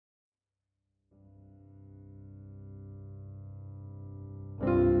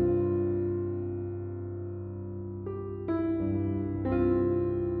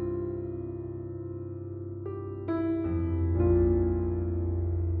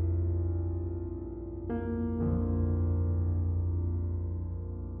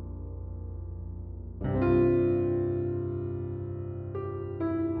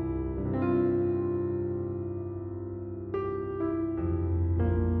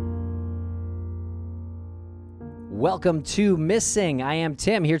Welcome to Missing. I am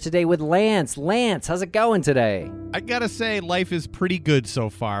Tim, here today with Lance. Lance, how's it going today? I gotta say, life is pretty good so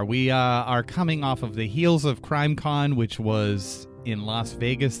far. We are coming off of the heels of CrimeCon, which was in Las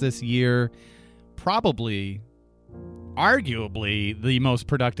Vegas this year. Probably, arguably, the most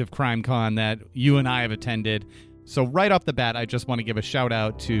productive CrimeCon that you and I have attended. So right off the bat, I just want to give a shout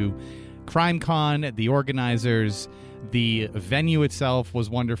out to CrimeCon, the organizers. The venue itself was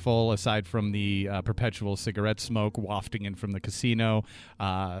wonderful, aside from the perpetual cigarette smoke wafting in from the casino.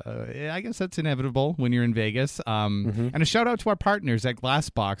 I guess that's inevitable when you're in Vegas. And a shout out to our partners at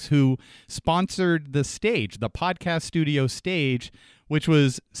Glassbox, who sponsored the stage, the podcast studio stage, which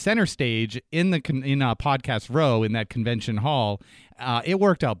was center stage in Podcast Row in that convention hall. It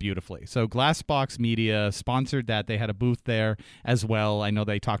worked out beautifully. So Glassbox Media sponsored that. They had a booth there as well. I know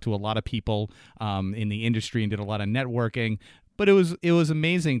they talked to a lot of people in the industry and did a lot of networking. But it was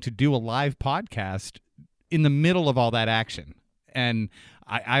amazing to do a live podcast in the middle of all that action. And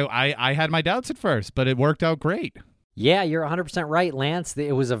I had my doubts at first, but it worked out great. Yeah, you're 100% right, Lance.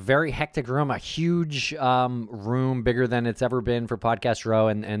 It was a very hectic room, a huge room, bigger than it's ever been for Podcast Row,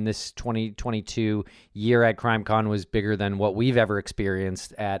 and this 2022 year at CrimeCon was bigger than what we've ever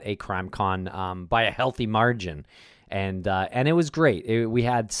experienced at a CrimeCon by a healthy margin, and it was great. We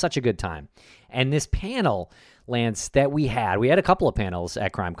had such a good time. And this panel, Lance, that we had a couple of panels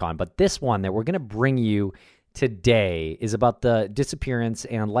at CrimeCon, but this one that we're going to bring you today is about the disappearance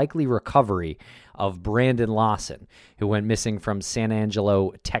and likely recovery of Brandon Lawson, who went missing from San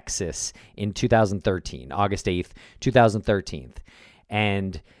Angelo, Texas in 2013, August 8th, 2013.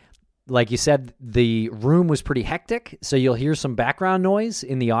 And like you said, the room was pretty hectic, so you'll hear some background noise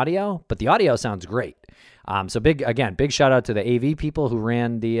in the audio, but the audio sounds great. So big shout out to the AV people who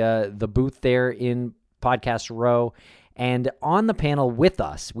ran the booth there in Podcast Row. And on the panel with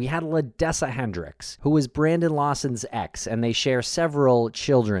us, we had LaDessa Hendricks, who is Brandon Lawson's ex, and they share several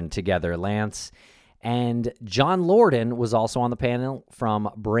children together, Lance. And John Lorden was also on the panel from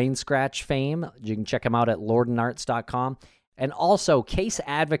Brain Scratch fame. You can check him out at lordenarts.com. And also, case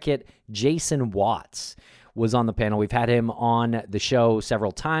advocate Jason Watts was on the panel. We've had him on the show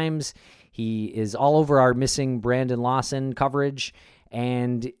several times. He is all over our missing Brandon Lawson coverage.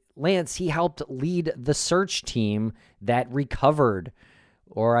 And Lance, he helped lead the search team that recovered,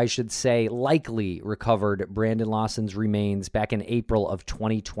 or I should say likely recovered, Brandon Lawson's remains back in April of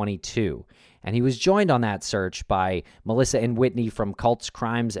 2022. And he was joined on that search by Melissa and Whitney from Cults,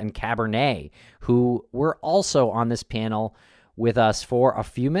 Crimes, and Cabernet, who were also on this panel with us for a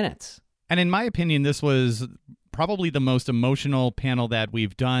few minutes. And in my opinion, this was probably the most emotional panel that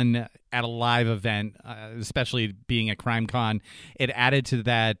we've done at a live event, especially being at CrimeCon. It added to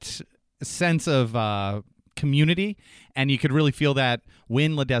that sense of community, and you could really feel that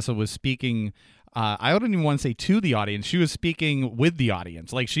when LaDessa was speaking. I don't even want to say to the audience. She was speaking with the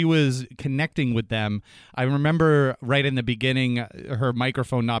audience. Like, she was connecting with them. I remember right in the beginning, her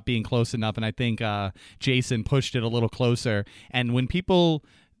microphone not being close enough, and I think Jason pushed it a little closer. And when people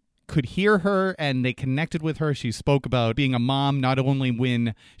could hear her and they connected with her, she spoke about being a mom, not only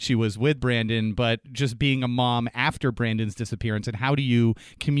when she was with Brandon, but just being a mom after Brandon's disappearance, and how do you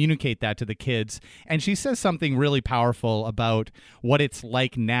communicate that to the kids. And she says something really powerful about what it's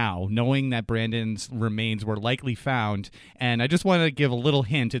like now, knowing that Brandon's remains were likely found. And I just want to give a little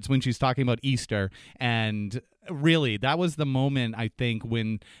hint. It's when she's talking about Easter, and really, that was the moment, I think,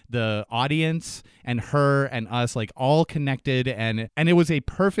 when the audience and her and us all connected, and it was a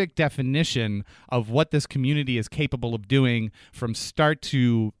perfect definition of what this community is capable of doing from start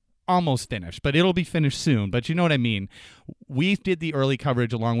to almost finished. But it'll be finished soon. But you know what I mean. We did the early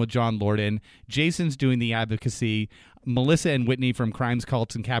coverage along with John Lorden. Jason's doing the advocacy. Melissa and Whitney from Crimes,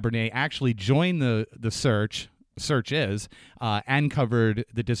 Cults, and Cabernet actually joined the search and covered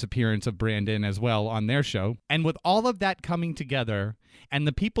the disappearance of Brandon as well on their show. And with all of that coming together, and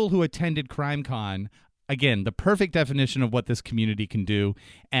the people who attended CrimeCon, again, the perfect definition of what this community can do,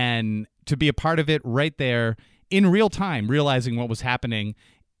 and to be a part of it right there in real time, realizing what was happening,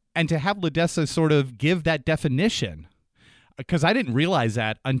 and to have LaDessa sort of give that definition, because I didn't realize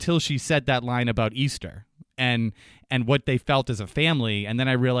that until she said that line about Easter and what they felt as a family. And then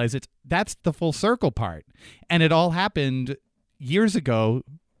I realized that's the full circle part. And it all happened years ago,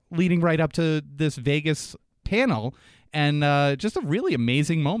 leading right up to this Vegas panel, and just a really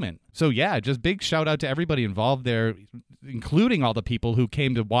amazing moment. So yeah, just big shout out to everybody involved there, including all the people who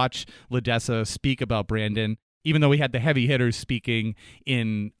came to watch LaDessa speak about Brandon. Even though we had the heavy hitters speaking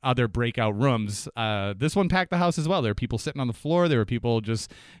in other breakout rooms, this one packed the house as well. There were people sitting on the floor. There were people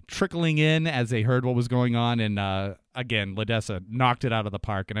just trickling in as they heard what was going on. And again, LaDessa knocked it out of the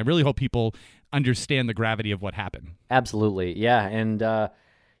park. And I really hope people understand the gravity of what happened. Absolutely. Yeah. And,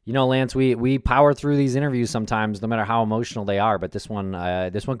 Lance, we power through these interviews sometimes, no matter how emotional they are. But this one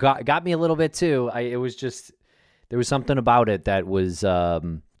got me a little bit too. There was something about it that was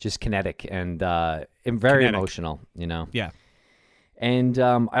just kinetic and very emotional. Yeah. And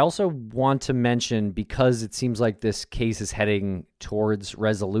I also want to mention, because it seems like this case is heading towards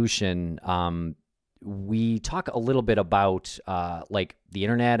resolution, we talk a little bit about like the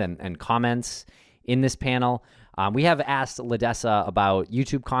internet and comments in this panel. We have asked LaDessa about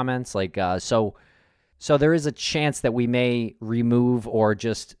YouTube comments, so there is a chance that we may remove or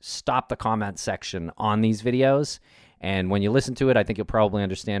just stop the comment section on these videos. And when you listen to it, I think you'll probably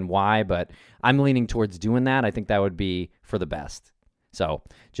understand why, but I'm leaning towards doing that. I think that would be for the best. So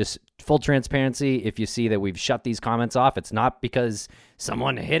just full transparency, if you see that we've shut these comments off, it's not because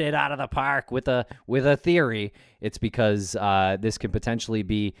someone hit it out of the park with a theory. It's because this could potentially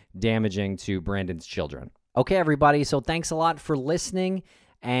be damaging to Brandon's children. Okay, everybody, so thanks a lot for listening.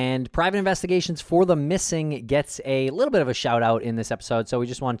 And Private Investigations for the Missing gets a little bit of a shout out in this episode. So we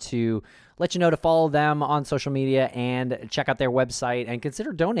just want to let you know to follow them on social media and check out their website, and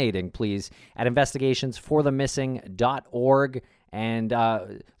consider donating, please, at investigationsforthemissing.org. And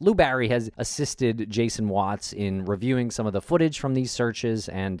Lou Barry has assisted Jason Watts in reviewing some of the footage from these searches,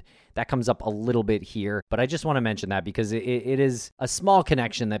 and that comes up a little bit here. But I just want to mention that because it is a small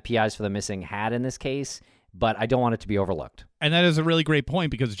connection that PIs for the Missing had in this case, but I don't want it to be overlooked. And that is a really great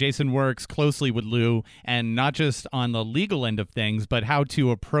point, because Jason works closely with Lou, and not just on the legal end of things, but how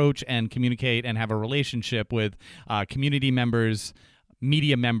to approach and communicate and have a relationship with community members,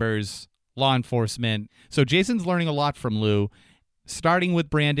 media members, law enforcement. So Jason's learning a lot from Lou, starting with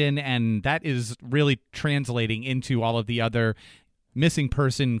Brandon, and that is really translating into all of the other missing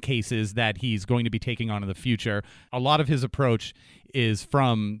person cases that he's going to be taking on in the future. A lot of his approach is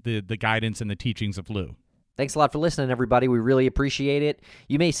from the guidance and the teachings of Lou. Thanks a lot for listening, everybody. We really appreciate it.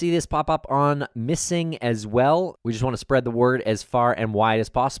 You may see this pop up on Missing as well. We just want to spread the word as far and wide as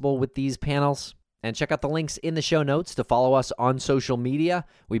possible with these panels. And check out the links in the show notes to follow us on social media.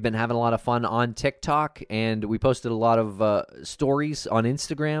 We've been having a lot of fun on TikTok, and we posted a lot of stories on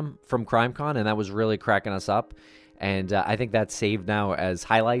Instagram from CrimeCon, and that was really cracking us up. And I think that's saved now as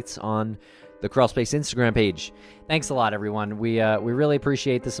highlights on the Crawlspace Instagram page. Thanks a lot, everyone. We really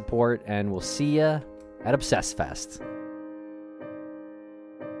appreciate the support, and we'll see you at Obsess Fest.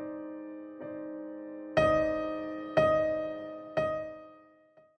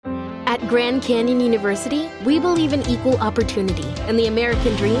 At Grand Canyon University, we believe in equal opportunity, and the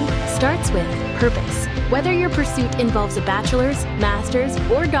American dream starts with purpose. Whether your pursuit involves a bachelor's, master's,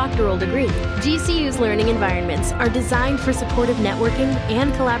 or doctoral degree, GCU's learning environments are designed for supportive networking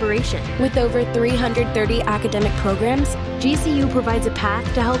and collaboration. With over 330 academic programs, GCU provides a path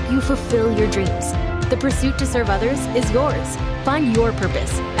to help you fulfill your dreams. The pursuit to serve others is yours. Find your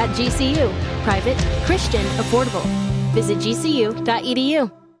purpose at GCU. Private, Christian, affordable. Visit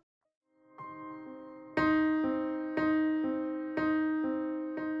gcu.edu.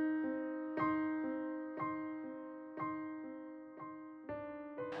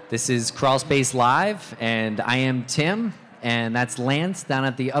 This is Crawlspace Live, and I am Tim, and that's Lance down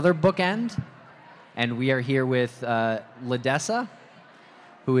at the other bookend. And we are here with LaDessa,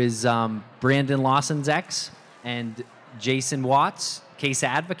 who is Brandon Lawson's ex, and Jason Watts, case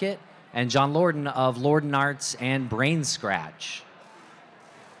advocate, and John Lorden of Lorden Arts and Brain Scratch.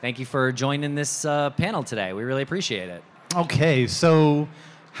 Thank you for joining this panel today. We really appreciate it. Okay, so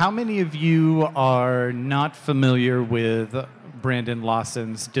how many of you are not familiar with Brandon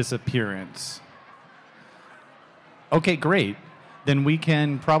Lawson's disappearance? Okay, great. Then we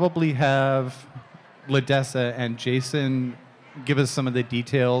can probably have LaDessa and Jason give us some of the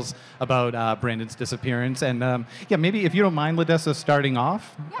details about Brandon's disappearance. And maybe if you don't mind, LaDessa, starting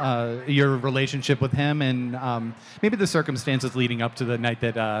off, your relationship with him and maybe the circumstances leading up to the night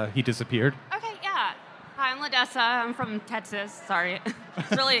that he disappeared. Okay, yeah. Hi, I'm LaDessa. I'm from Texas. Sorry.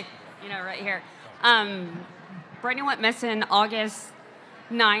 It's really, right here. Brandon went missing August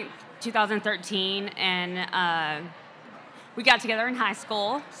 9th, 2013, and we got together in high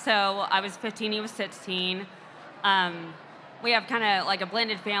school. So I was 15, he was 16. We have kind of like a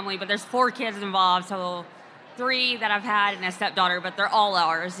blended family, but there's 4 kids involved, so 3 that I've had and a stepdaughter, but they're all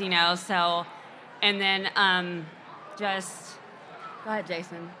ours, so, and then go ahead,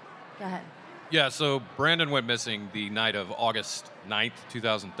 Jason. Go ahead. Yeah, so Brandon went missing the night of August 9th,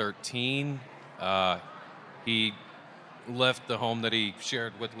 2013. He left the home that he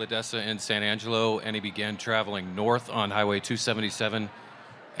shared with LaDessa in San Angelo, and he began traveling north on Highway 277,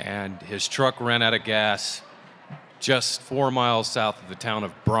 and his truck ran out of gas just 4 miles south of the town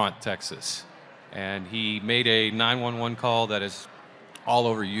of Brant, Texas. and he made a 911 call that is all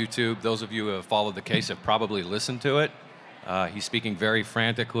over YouTube. Those of you who have followed the case have probably listened to it. He's speaking very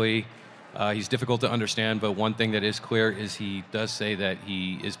frantically. He's difficult to understand, but one thing that is clear is he does say that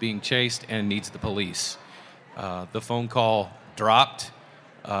he is being chased and needs the police. The phone call dropped.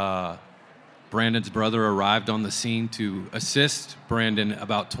 Brandon's brother arrived on the scene to assist Brandon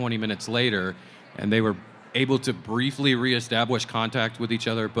about 20 minutes later, and they were able to briefly reestablish contact with each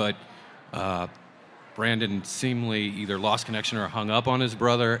other, but Brandon seemingly either lost connection or hung up on his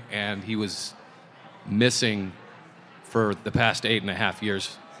brother, and he was missing for the past 8.5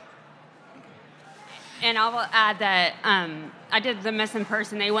 years. And I will add that I did the missing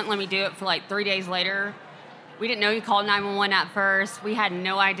person. They wouldn't let me do it for like 3 days later. We didn't know he called 911 at first. We had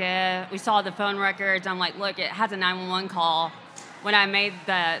no idea. We saw the phone records. I'm like, look, it has a 911 call. When I made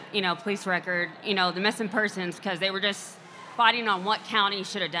the police record, the missing persons, because they were just fighting on what county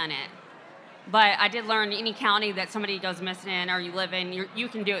should have done it. But I did learn any county that somebody goes missing in or you live in, you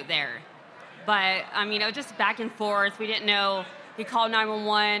can do it there. But, it was just back and forth. We didn't know. He called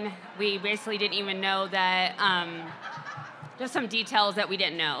 911. We basically didn't even know that, just some details that we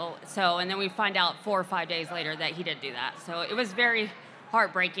didn't know. So, and then we find out 4 or 5 days later that he did do that. So it was very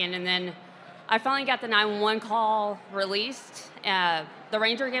heartbreaking. And then I finally got the 911 call released. The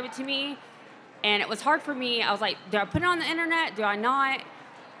ranger gave it to me, and it was hard for me. I was like, do I put it on the internet? Do I not?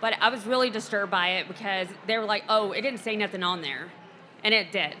 But I was really disturbed by it because they were like, oh, it didn't say nothing on there. And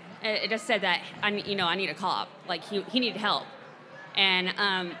it did. It just said that, I need a cop. Like, he needed help. And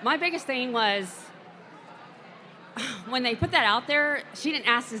my biggest thing was, when they put that out there, she didn't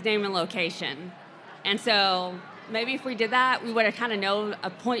ask his name and location. And so maybe if we did that, we would have kind of known a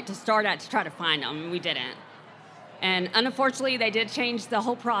point to start at to try to find him, and we didn't. And unfortunately, they did change the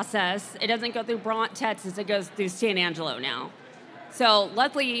whole process. It doesn't go through Brant, Texas. It goes through San Angelo now. So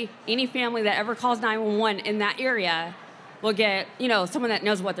luckily, any family that ever calls 911 in that area will get, someone that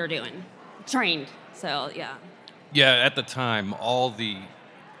knows what they're doing, trained. So, yeah. Yeah, at the time, all the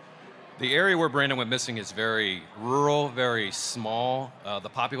area where Brandon went missing is very rural, very small. The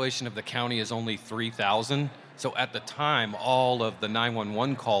population of the county is only 3,000. So at the time, all of the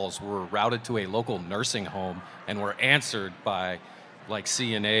 911 calls were routed to a local nursing home and were answered by like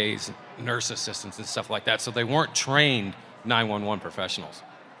CNAs, nurse assistants, and stuff like that. So they weren't trained 911 professionals.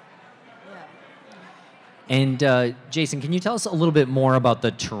 And Jason, can you tell us a little bit more about the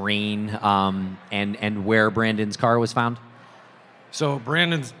terrain and where Brandon's car was found? So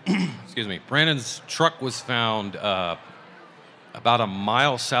Brandon's truck was found about a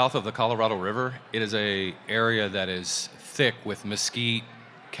mile south of the Colorado River. It is a area that is thick with mesquite,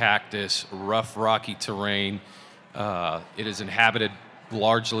 cactus, rough, rocky terrain. It is inhabited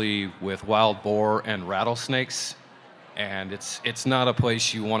largely with wild boar and rattlesnakes, and it's not a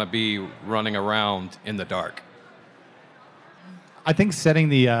place you want to be running around in the dark. I think setting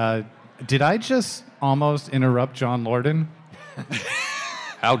the... did I just almost interrupt John Lorden?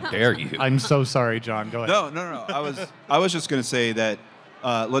 How dare you? I'm so sorry, John. Go ahead. No. I was just going to say that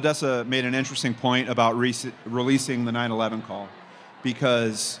LaDessa made an interesting point about releasing the 911 call,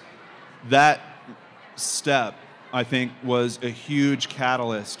 because that step, I think, was a huge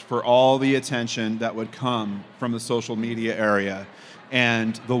catalyst for all the attention that would come from the social media area.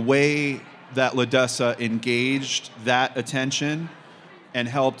 And the way that LaDessa engaged that attention and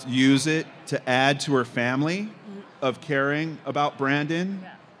helped use it to add to her family of caring about Brandon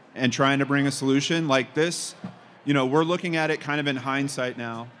and trying to bring a solution like this, we're looking at it kind of in hindsight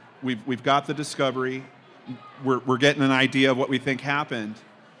now. We've got the discovery. We're getting an idea of what we think happened.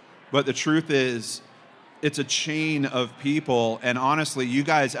 But the truth is, it's a chain of people. And honestly, you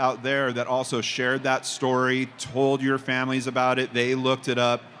guys out there that also shared that story, told your families about it, they looked it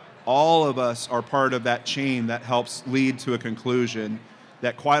up. All of us are part of that chain that helps lead to a conclusion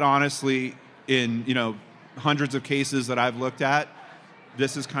that, quite honestly, in hundreds of cases that I've looked at,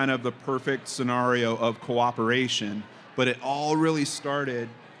 this is kind of the perfect scenario of cooperation. But it all really started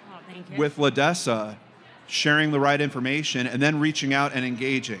with LaDessa sharing the right information and then reaching out and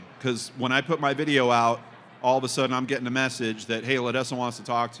engaging. Because when I put my video out, all of a sudden I'm getting a message that, hey, LaDessa wants to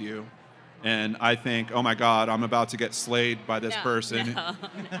talk to you. And I think, oh my God, I'm about to get slayed by this person. No.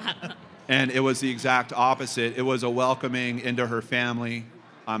 And it was the exact opposite. It was a welcoming into her family.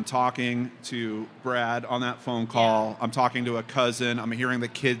 I'm talking to Brad on that phone call. I'm talking to a cousin. I'm hearing the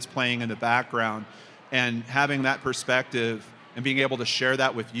kids playing in the background. And having that perspective and being able to share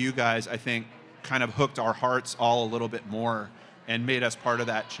that with you guys, I think, kind of hooked our hearts all a little bit more. and made us part of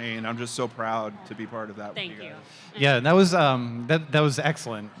that chain. I'm just so proud to be part of that. Thank with you. guys. Yeah, that was that was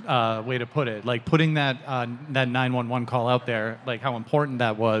excellent way to put it. Like putting that 911 call out there, like how important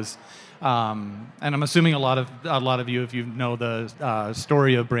that was. And I'm assuming a lot of you, if you know the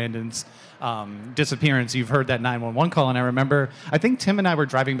story of Brandon's disappearance, you've heard that 911 call. And I remember, I think Tim and I were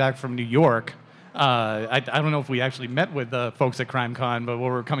driving back from New York. I don't know if we actually met with the folks at CrimeCon, but we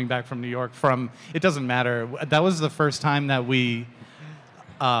were coming back from New York it doesn't matter. That was the first time that we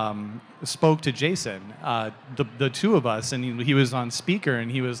spoke to Jason, the two of us, and he was on speaker, and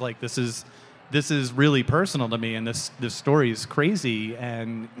he was like, this is really personal to me, and this story is crazy.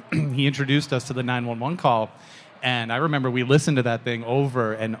 And he introduced us to the 911 call. And I remember we listened to that thing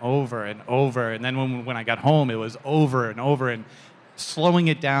over and over and over. And then when I got home, it was over and over, and slowing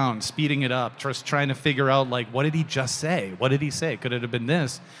it down, speeding it up, just trying to figure out, like, what did he just say? What did he say? Could it have been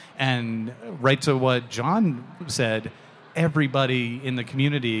this? And right to what John said, everybody in the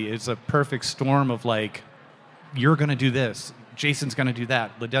community is a perfect storm of, like, you're going to do this. Jason's going to do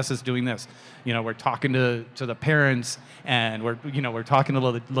that. LaDessa's doing this. You know, we're talking to the parents, and we're talking to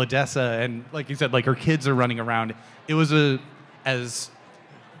LaDessa, and like you said, like, her kids are running around. It was as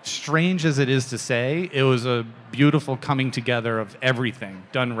strange as it is to say, it was a beautiful coming together of everything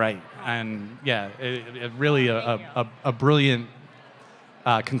done right. And yeah, it really a brilliant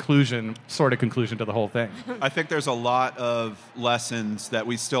conclusion to the whole thing. I think there's a lot of lessons that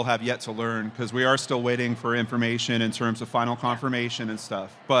we still have yet to learn, because we are still waiting for information in terms of final confirmation and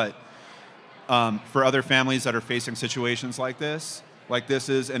stuff. But for other families that are facing situations like this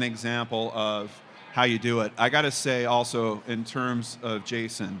is an example of how you do it. I got to say also, in terms of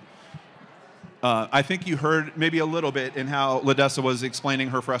Jason, I think you heard maybe a little bit in how LaDessa was explaining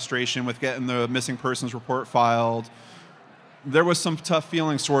her frustration with getting the missing persons report filed. There was some tough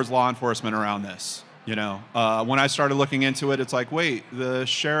feelings towards law enforcement around this. You know, when I started looking into it, it's like, wait, the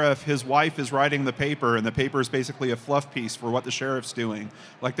sheriff, his wife is writing the paper, and the paper is basically a fluff piece for what the sheriff's doing.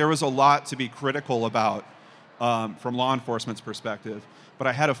 Like, there was a lot to be critical about from law enforcement's perspective. But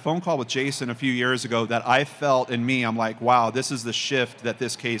I had a phone call with Jason a few years ago that I felt in me, I'm like, wow, this is the shift that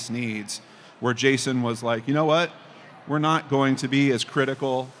this case needs, where Jason was like, you know what? We're not going to be as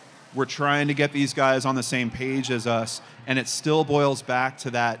critical. We're trying to get these guys on the same page as us. And it still boils back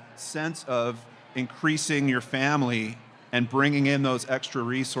to that sense of increasing your family and bringing in those extra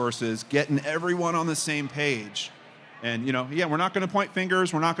resources, getting everyone on the same page. And, you know, yeah, we're not going to point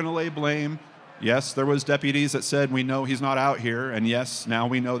fingers. We're not going to lay blame. Yes, there was deputies that said, we know he's not out here. And yes, now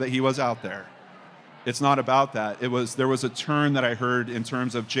we know that he was out there. It's not about that. There was a turn that I heard in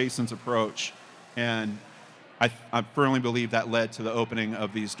terms of Jason's approach. And I firmly believe that led to the opening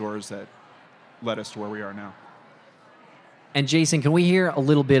of these doors that led us to where we are now. And Jason, can we hear a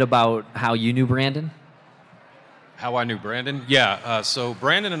little bit about how you knew Brandon? How I knew Brandon? Yeah, so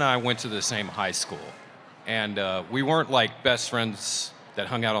Brandon and I went to the same high school. And we weren't like best friends that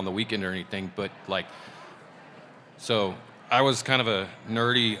hung out on the weekend or anything, but like, so I was kind of a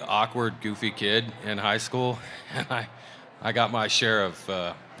nerdy, awkward, goofy kid in high school. And I got my share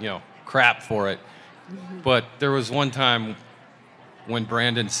of, crap for it. But there was one time when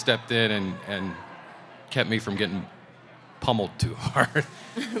Brandon stepped in and kept me from getting pummeled too hard.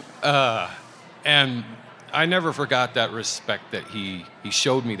 And I never forgot that respect that he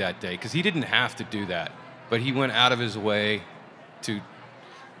showed me that day, because he didn't have to do that, but he went out of his way to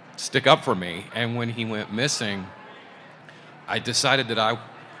stick up for me. And when he went missing, I decided that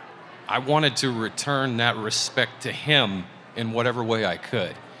I wanted to return that respect to him in whatever way I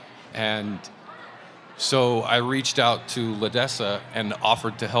could. And so I reached out to LaDessa and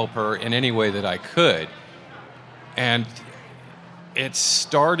offered to help her in any way that I could. And it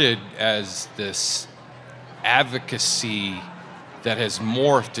started as this advocacy that has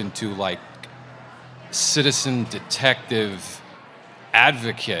morphed into like citizen detective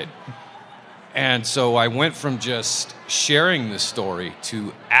advocate. And so I went from just sharing the story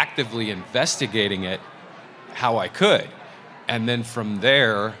to actively investigating it how I could. And then from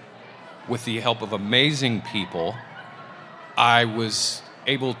there, with the help of amazing people, I was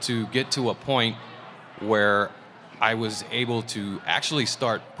able to get to a point where I was able to actually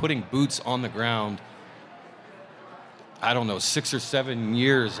start putting boots on the ground, 6 or 7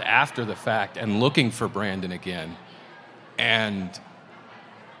 years after the fact, and looking for Brandon again. And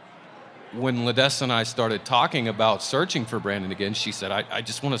when LaDessa and I started talking about searching for Brandon again, she said, I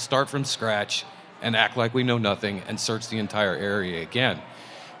just want to start from scratch and act like we know nothing and search the entire area again.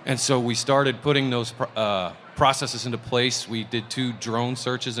 And so we started putting those processes into place. We did 2 drone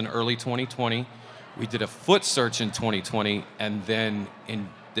searches in early 2020. We did a foot search in 2020. And then in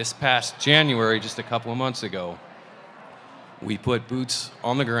this past January, just a couple of months ago, We put boots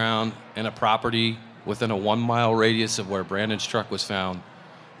on the ground in a property within a 1-mile radius of where Brandon's truck was found,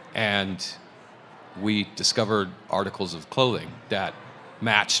 and we discovered articles of clothing that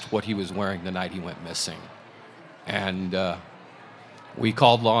matched what he was wearing the night he went missing. And we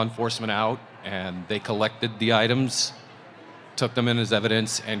called law enforcement out, and they collected the items, took them in as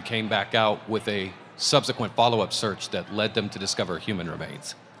evidence, and came back out with a subsequent follow-up search that led them to discover human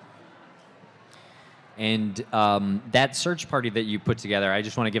remains. And that search party that you put together, I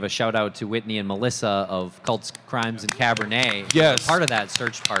just want to give a shout out to Whitney and Melissa of Cults, Crimes, and Cabernet. Yes. Part of that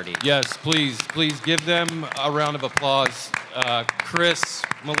search party. Yes, please give them a round of applause. Chris,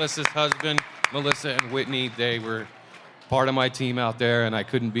 Melissa's husband, Melissa and Whitney, they were part of my team out there, and I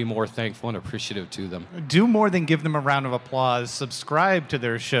couldn't be more thankful and appreciative to them. Do more than give them a round of applause. Subscribe to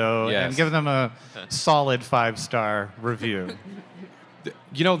their show Yes. and give them a solid 5-star review.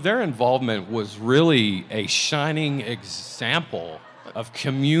 You know, their involvement was really a shining example of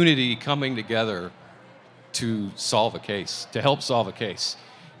community coming together to solve a case, to help solve a case.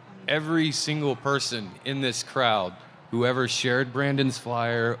 Every single person in this crowd, whoever shared Brandon's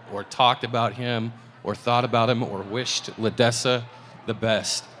flyer or talked about him or thought about him or wished LaDessa the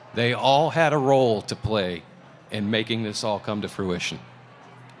best, they all had a role to play in making this all come to fruition.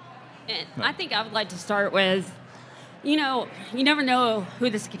 And I think I would like to start with, you know, you never know who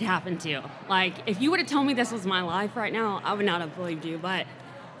this could happen to. Like, if you would have told me this was my life right now, I would not have believed you. But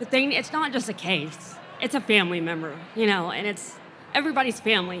the thing, it's not just a case. It's a family member, you know, and it's everybody's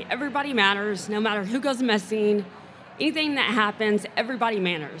family. Everybody matters, no matter who goes missing. Anything that happens, everybody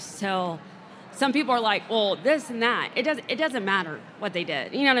matters. So some people are like, well, this and that. It doesn't matter what they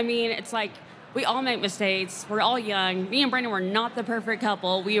did. You know what I mean? It's like we all make mistakes. We're all young. Me and Brandon were not the perfect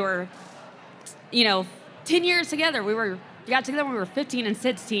couple. We were, you know, 10 years together. We got together when we were 15 and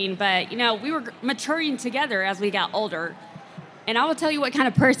 16, but, you know, we were maturing together as we got older. And I will tell you what kind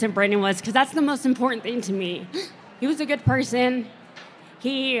of person Brandon was, because that's the most important thing to me. He was a good person.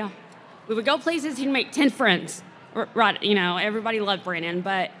 We would go places, he'd make 10 friends. Right, you know, everybody loved Brandon.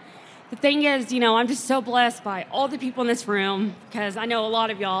 But the thing is, you know, I'm just so blessed by all the people in this room, because I know a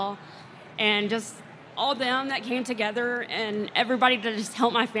lot of y'all, and just all them that came together, and everybody that just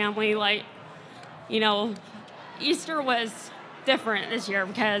helped my family. Like, you know, Easter was different this year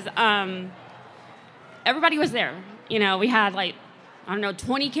because everybody was there. You know, we had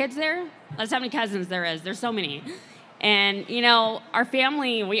 20 kids there. That's how many cousins there is. There's so many. And, you know, our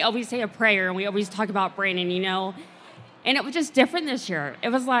family, we always say a prayer and we always talk about Brandon, you know. And it was just different this year. It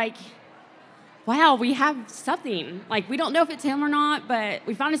was like, wow, we have something. Like, we don't know if it's him or not, but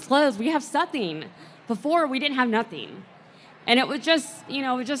we found his clothes. We have something. Before, we didn't have nothing. And it was just, you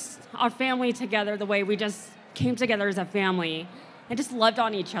know, just our family together, the way we just came together as a family and just loved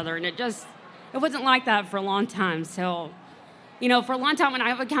on each other. And it wasn't like that for a long time. So, you know, for a long time when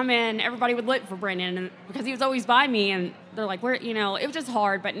I would come in, everybody would look for Brandon and because he was always by me. And they're like, where, you know, it was just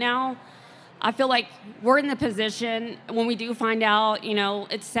hard. But now I feel like we're in the position when we do find out, you know,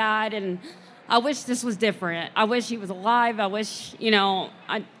 it's sad. And I wish this was different. I wish he was alive. I wish, you know,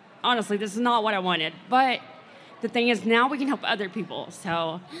 honestly, this is not what I wanted. But the thing is, now we can help other people.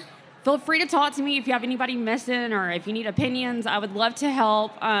 So feel free to talk to me if you have anybody missing or if you need opinions. I would love to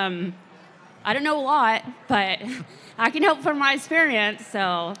help. I don't know a lot, but I can help from my experience.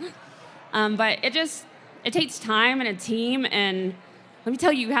 So, but it takes time and a team. And let me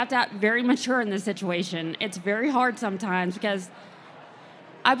tell you, you have to act very mature in this situation. It's very hard sometimes because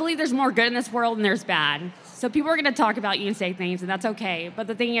I believe there's more good in this world than there's bad. So people are going to talk about you and say things, and that's okay. But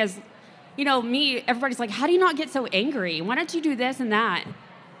the thing is, you know, everybody's like, how do you not get so angry? Why don't you do this and that?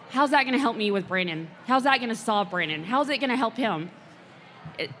 How's that going to help me with Brandon? How's that going to solve Brandon? How's it going to help him?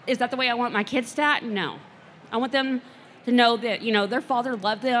 Is that the way I want my kids to act? No. I want them to know that, you know, their father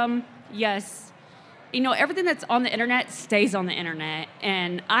loved them. Yes. You know, everything that's on the internet stays on the internet.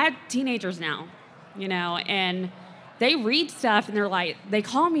 And I have teenagers now, you know, and they read stuff and they're like, they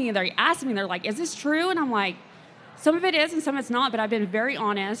call me and they ask me, they're like, is this true? And I'm like, some of it is and some of it's not, but I've been very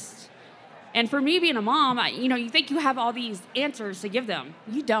honest. And for me being a mom, you know, you think you have all these answers to give them.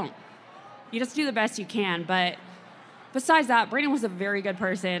 You don't. You just do the best you can. But besides that, Brandon was a very good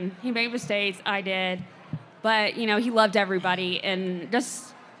person. He made mistakes. I did. But, you know, he loved everybody. And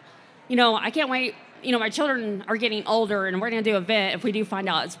just, you know, I can't wait. You know, my children are getting older, and we're going to do an event if we do find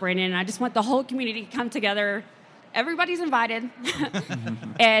out it's Brandon. And I just want the whole community to come together. Everybody's invited.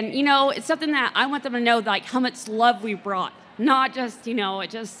 And, you know, it's something that I want them to know, like, how much love we brought. Not just, you know,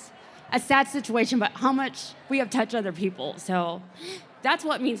 a sad situation, but how much we have touched other people. So that's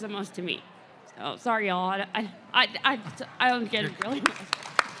what means the most to me. So sorry, y'all. I don't get it really much.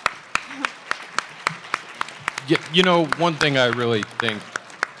 You know, one thing I really think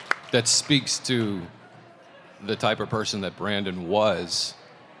that speaks to the type of person that Brandon was.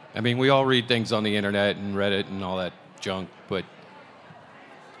 I mean, we all read things on the internet and Reddit and all that junk, but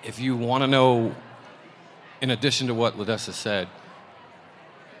if you want to know, in addition to what Ledessa said,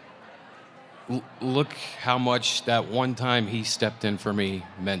 look how much that one time he stepped in for me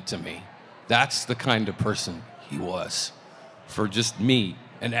meant to me. That's the kind of person he was. For just me,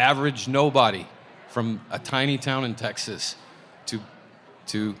 an average nobody from a tiny town in Texas,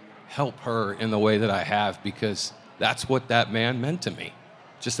 to help her in the way that I have, because that's what that man meant to me.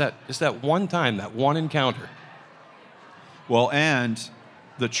 Just that one time, that one encounter. Well, and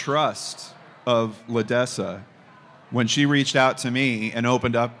the trust of Ledessa, when she reached out to me and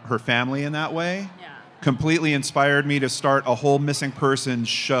opened up her family in that way, completely inspired me to start a whole missing persons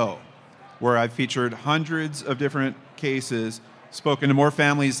show where I've featured hundreds of different cases, spoken to more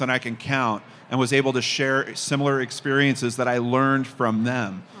families than I can count, and was able to share similar experiences that I learned from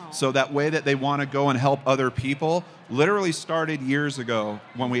them. So that way that they want to go and help other people literally started years ago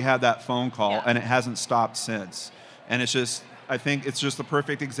when we had that phone call, and it hasn't stopped since. And it's just, I think it's just the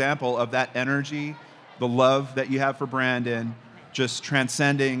perfect example of that energy, the love that you have for Brandon, just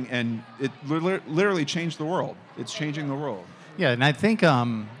transcending, and it literally changed the world. It's changing the world. Yeah, and I think,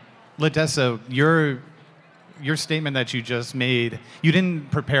 Ledessa, your statement that you just made, you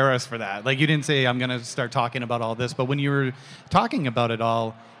didn't prepare us for that. Like, you didn't say, I'm going to start talking about all this. But when you were talking about it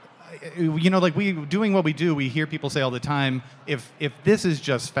all, you know, like we doing what we do, we hear people say all the time, if this is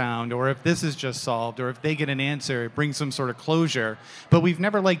just found, or if this is just solved, or if they get an answer, it brings some sort of closure. But we've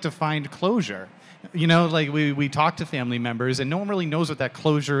never liked to find closure. You know, like we talk to family members, and no one really knows what that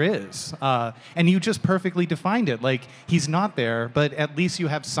closure is. And you just perfectly defined it. Like, he's not there, but at least you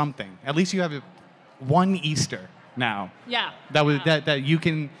have something. At least you have one Easter now. Yeah. That you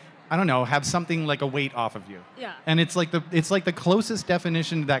can, I don't know, have something like a weight off of you. Yeah. And it's like the closest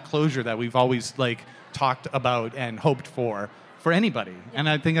definition to that closure that we've always like talked about and hoped for anybody. Yeah. And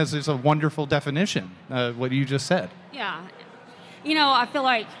I think that's just a wonderful definition, what you just said. Yeah. You know, I feel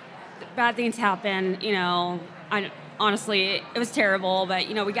like bad things happen, you know. Honestly, it was terrible, but,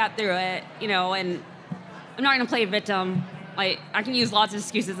 you know, we got through it, you know, and I'm not going to play victim. Like, I can use lots of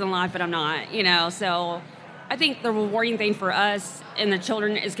excuses in life, but I'm not, you know. So I think the rewarding thing for us and the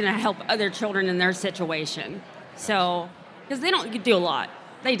children is going to help other children in their situation. So, because they don't do a lot.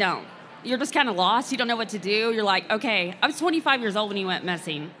 They don't. You're just kind of lost. You don't know what to do. You're like, okay, I was 25 years old when he went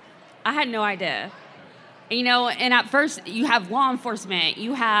missing. I had no idea. You know, and at first you have law enforcement,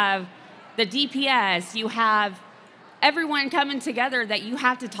 you have the DPS, you have everyone coming together that you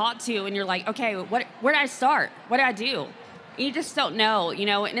have to talk to, and you're like, okay, where do I start? What do I do? And you just don't know, you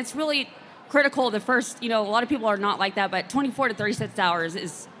know, and it's really critical. The first, you know, a lot of people are not like that, but 24 to 36 hours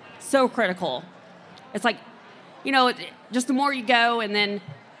is so critical. It's like, you know, just the more you go, and then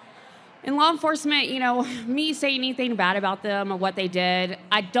in law enforcement, you know, me saying anything bad about them or what they did,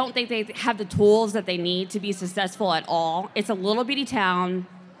 I don't think they have the tools that they need to be successful at all. It's a little bitty town.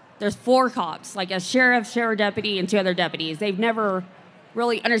 There's 4 cops, like a sheriff deputy, and 2 other deputies. They've never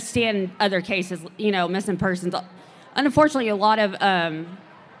really understand other cases, you know, missing persons. Unfortunately, a lot of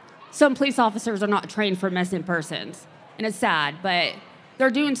some police officers are not trained for missing persons, and it's sad. But they're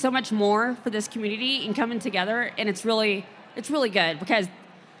doing so much more for this community and coming together, and it's really good, because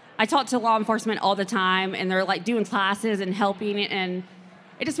I talk to law enforcement all the time, and they're like doing classes and helping, and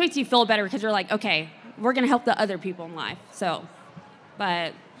it just makes you feel better, because you're like, okay, we're going to help the other people in life. So,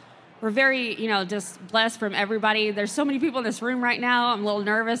 but we're very, you know, just blessed from everybody. There's so many people in this room right now. I'm a little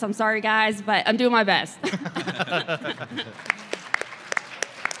nervous. I'm sorry, guys, but I'm doing my best.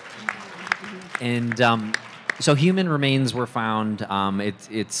 And so human remains were found.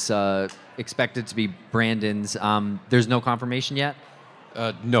 It's expected to be Brandon's. There's no confirmation yet?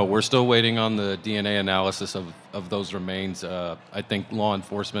 No, we're still waiting on the DNA analysis of those remains. I think law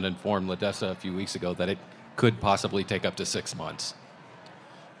enforcement informed Ledessa a few weeks ago that it could possibly take up to 6 months.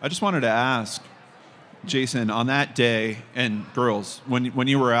 I just wanted to ask, Jason, on that day, and girls, when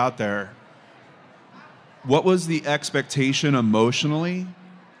you were out there, what was the expectation emotionally?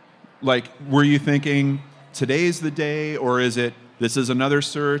 Like, were you thinking, today's the day, or is it, this is another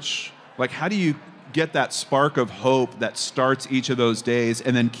search? Like, how do you get that spark of hope that starts each of those days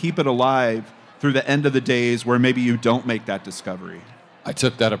and then keep it alive through the end of the days where maybe you don't make that discovery? I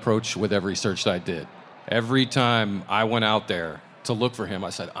took that approach with every search that I did. Every time I went out there to look for him,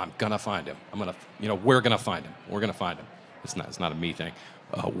 I said, I'm going to find him. We're going to find him. We're going to find him. It's not a me thing.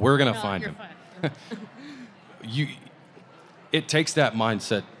 We're going to find him. It takes that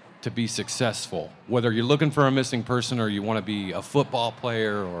mindset to be successful, whether you're looking for a missing person or you want to be a football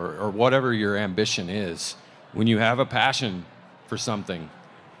player or whatever your ambition is. when you have a passion for something,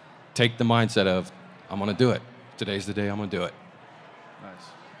 take the mindset of, I'm going to do it. Today's the day I'm going to do it. Nice.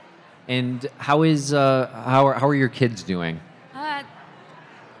 And how are your kids doing?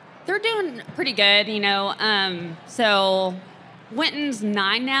 They're doing pretty good, you know. So Winton's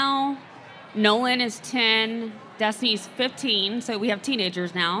 9 now. Nolan is 10. Destiny's 15. So we have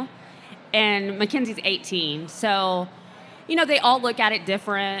teenagers now. And Mackenzie's 18. So, you know, they all look at it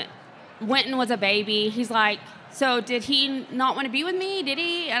different. Winton was a baby. He's like, so did he not want to be with me? Did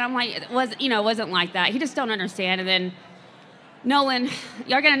he? And I'm like, it wasn't like that. He just don't understand. And then Nolan,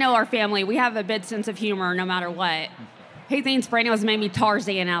 y'all gotta know our family. We have a big sense of humor no matter what. He thinks Brandon was maybe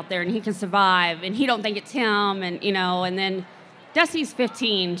Tarzan out there and he can survive, and he don't think it's him. And you know, and then Destiny's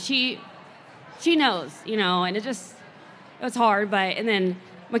 15. She knows, you know, and it was hard. But and then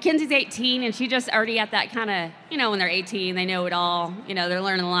Mackenzie's 18, and she just already at that kind of, you know, when they're 18, they know it all. You know, they're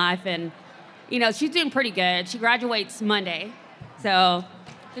learning life, and you know, she's doing pretty good. She graduates Monday, so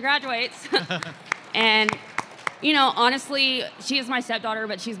she graduates, and. You know, honestly, she is my stepdaughter,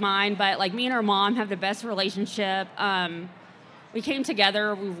 but she's mine. But, like, me and her mom have the best relationship. We came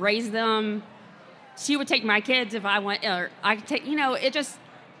together. We raised them. She would take my kids if I went, or I could take, you know, it just,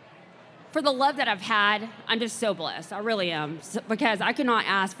 for the love that I've had, I'm just so blessed. I really am. Because I could not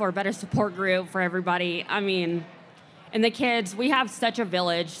ask for a better support group for everybody. I mean, and the kids, we have such a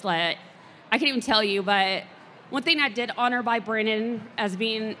village that I can't even tell you, but one thing I did honor by Brandon as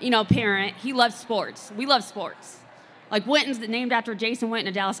being, you know, a parent, he loves sports. We love sports. Like Winton's named after Jason Witten,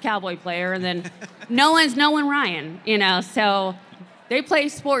 a Dallas Cowboy player, and then Nolan's Nolan Ryan, you know. So they play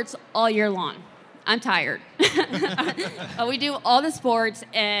sports all year long. I'm tired. But we do all the sports,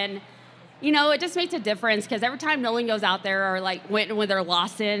 and, you know, it just makes a difference because every time Nolan goes out there, or like Winton with their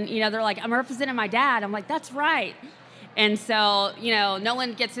Lawson, you know, they're like, I'm representing my dad. I'm like, that's right. And so, you know,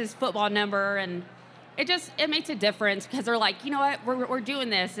 Nolan gets his football number, and it makes a difference because they're like, you know what, we're doing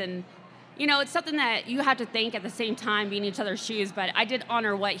this. And, you know, it's something that you have to think at the same time, be in each other's shoes. But I did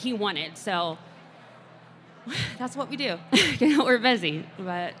honor what he wanted. So that's what we do. You know, we're busy,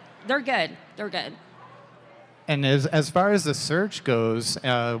 but they're good. They're good. And as far as the search goes,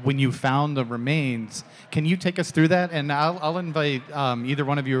 when you found the remains, can you take us through that? And I'll invite either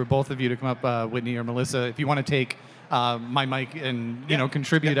one of you or both of you to come up, Whitney or Melissa, if you want to take my mic and you know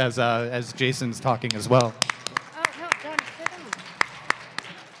contribute as Jason's talking as well. Oh, no, don't sit down.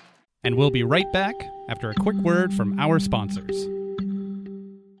 And we'll be right back after a quick word from our sponsors.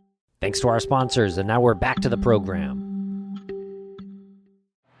 Thanks to our sponsors, and now we're back to the program.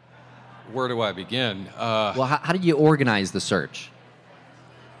 Where do I begin? Well, how did you organize the search?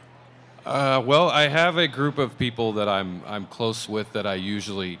 Well, I have a group of people that I'm close with that I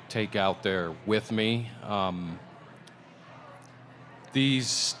usually take out there with me.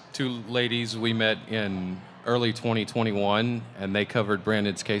 These two ladies we met in early 2021, and they covered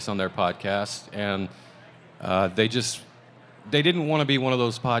Brandon's case on their podcast. And they didn't want to be one of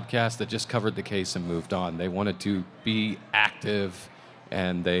those podcasts that just covered the case and moved on. They wanted to be active,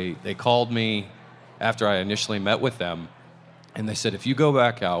 and they called me after I initially met with them, and they said, if you go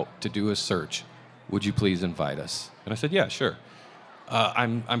back out to do a search, would you please invite us? And I said, yeah, sure.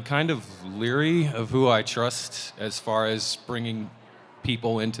 I'm kind of leery of who I trust as far as bringing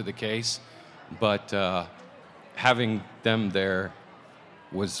people into the case, but having them there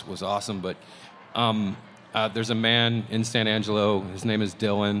was awesome. But there's a man in San Angelo. His name is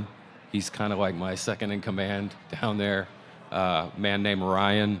Dylan. He's kind of like my second in command down there. A man named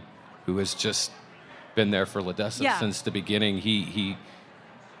Ryan, who has just been there for LaDessa since the beginning. He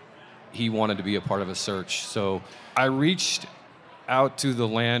wanted to be a part of a search. So I reached out to the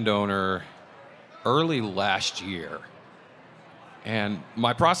landowner early last year. And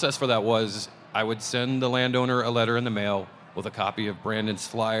my process for that was I would send the landowner a letter in the mail with a copy of Brandon's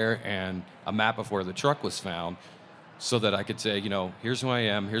flyer and a map of where the truck was found so that I could say, you know, here's who I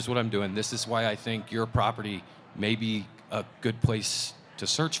am, here's what I'm doing, this is why I think your property may be a good place to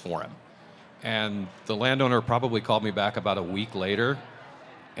search for him. And the landowner probably called me back about a week later,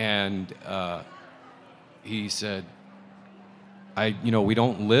 and he said, we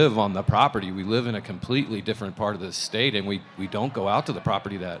don't live on the property. We live in a completely different part of the state, and we don't go out to the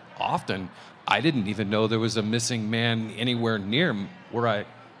property that often. I didn't even know there was a missing man anywhere near where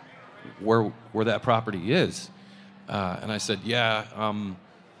that property is. And I said, yeah, I'm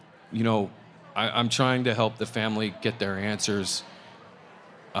trying to help the family get their answers.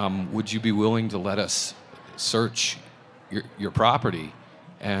 Would you be willing to let us search your property?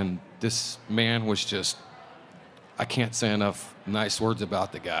 And this man was just, I can't say enough nice words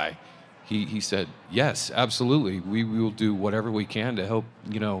about the guy. He said, yes, absolutely. We will do whatever we can to help,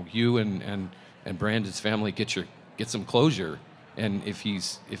 you and and Brandon's family get some closure. And if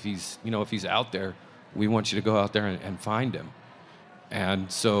he's out there, we want you to go out there and find him.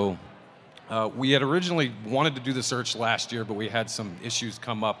 And so we had originally wanted to do the search last year, but we had some issues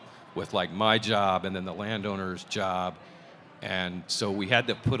come up with like my job and then the landowner's job. And so we had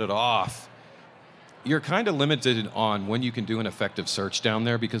to put it off. You're kind of limited on when you can do an effective search down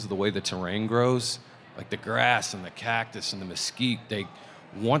there because of the way the terrain grows. Like the grass and the cactus and the mesquite,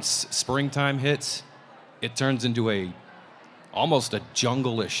 once springtime hits, it turns into almost a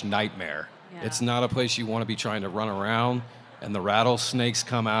jungle-ish nightmare. Yeah. It's not a place you want to be trying to run around, and the rattlesnakes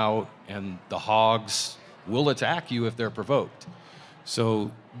come out, and the hogs will attack you if they're provoked.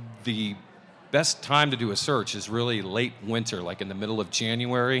 So the best time to do a search is really late winter, like in the middle of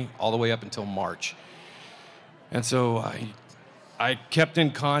January, all the way up until March. And so I kept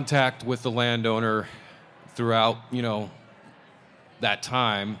in contact with the landowner throughout, that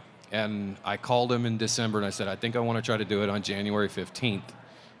time. And I called him in December and I said, I think I want to try to do it on January 15th.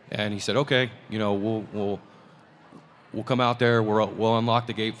 And he said, okay, we'll come out there, we'll unlock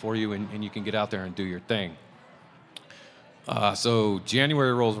the gate for you and you can get out there and do your thing. So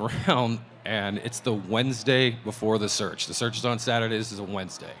January rolls around and it's the Wednesday before the search. The search is on Saturday, this is a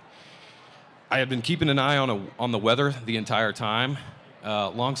Wednesday. I had been keeping an eye on the weather the entire time.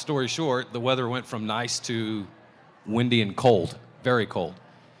 Long story short, the weather went from nice to windy and cold, very cold.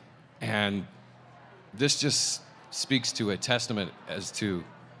 And this just speaks to a testament as to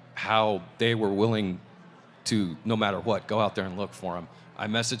how they were willing to, no matter what, go out there and look for him. I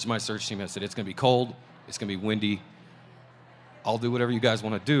messaged my search team and I said, it's going to be cold, it's going to be windy. I'll do whatever you guys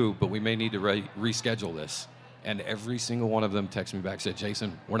want to do, but we may need to reschedule this. And every single one of them texted me back and said,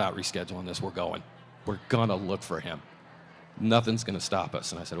 Jason, we're not rescheduling this, we're going. We're going to look for him. Nothing's going to stop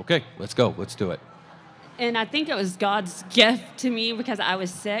us. And I said, okay, let's go, let's do it. And I think it was God's gift to me because I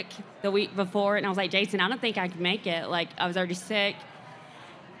was sick the week before. And I was like, Jason, I don't think I can make it. Like, I was already sick.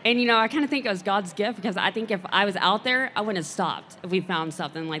 And, I kind of think it was God's gift because I think if I was out there, I wouldn't have stopped if we found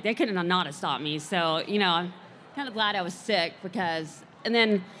something. Like, they couldn't have not have stopped me. So, I'm kind of glad I was sick because... And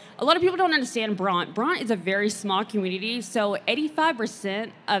then a lot of people don't understand Bront. Bront is a very small community. So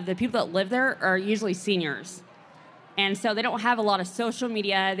 85% of the people that live there are usually seniors. And so they don't have a lot of social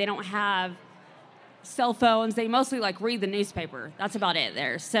media. They don't have cell phones. They mostly read the newspaper. That's about it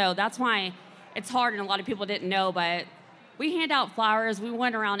there. So that's why it's hard, and a lot of people didn't know, but we hand out flowers. We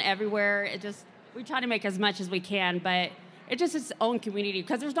went around everywhere. We try to make as much as we can, but it's just its own community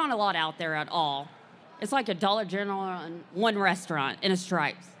because there's not a lot out there at all. It's like a Dollar General and one restaurant in a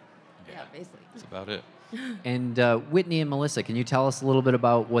Stripes. Yeah, basically. That's about it. And Whitney and Melissa, can you tell us a little bit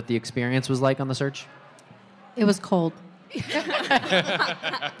about what the experience was like on the search? It was cold.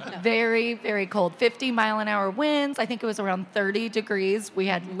 Very, very cold. 50-mile-an-hour winds. I think it was around 30 degrees. We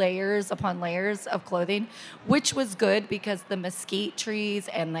had layers upon layers of clothing, which was good because the mesquite trees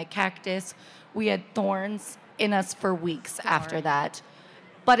and the cactus, we had thorns in us for weeks after that.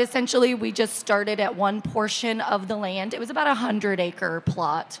 But essentially, we just started at one portion of the land. It was about a 100-acre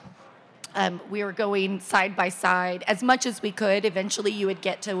plot. We were going side by side as much as we could. Eventually, you would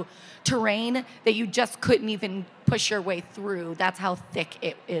get to terrain that you just couldn't even push your way through. That's how thick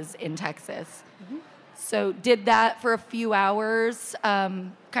it is in Texas. Mm-hmm. So did that for a few hours.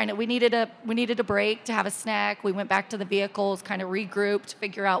 We needed a break to have a snack. We went back to the vehicles, kind of regrouped, to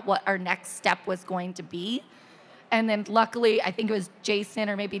figure out what our next step was going to be. And then luckily, I think it was Jason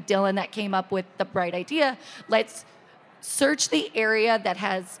or maybe Dylan that came up with the bright idea. Let's search the area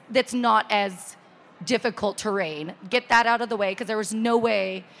that's not as difficult terrain. Get that out of the way because there was no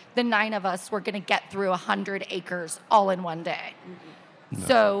way the 9 of us were going to get through 100 acres all in one day. No.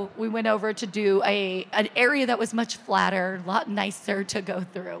 So we went over to do an area that was much flatter, a lot nicer to go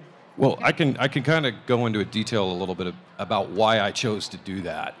through. Well, I can kind of go into detail a little bit about why I chose to do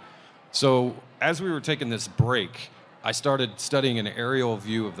that. So as we were taking this break, I started studying an aerial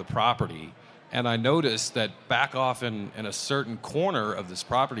view of the property, and I noticed that back off in a certain corner of this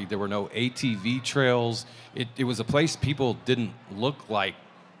property, there were no ATV trails. It was a place people didn't look like.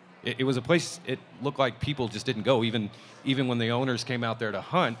 It was a place it looked like people just didn't go. Even when the owners came out there to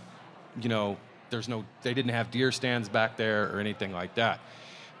hunt, they didn't have deer stands back there or anything like that.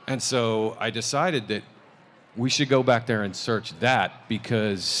 And so I decided that we should go back there and search that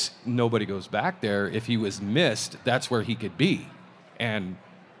because nobody goes back there. If he was missed, that's where he could be. And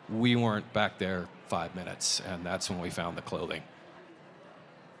we weren't back there 5 minutes, and that's when we found the clothing.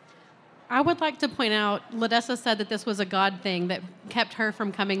 I would like to point out, Ledessa said that this was a God thing that kept her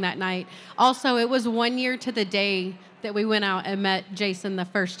from coming that night. Also, it was 1 year to the day that we went out and met Jason the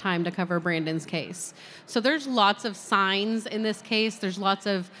first time to cover Brandon's case. So there's lots of signs in this case. There's lots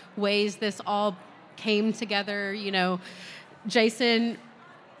of ways this all came together. You know, Ledessa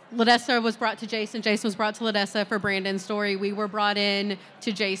was brought to Jason. Jason was brought to Ledessa for Brandon's story. We were brought in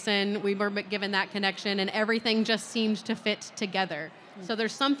to Jason. We were given that connection, and everything just seemed to fit together. So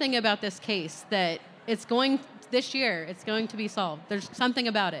there's something about this case that this year, it's going to be solved. There's something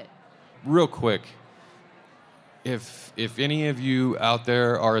about it. Real quick, if any of you out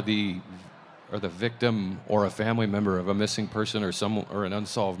there are the victim or a family member of a missing person or an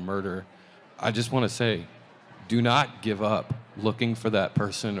unsolved murder, I just want to say, do not give up looking for that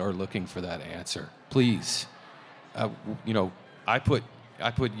person or looking for that answer. Please. You know, I put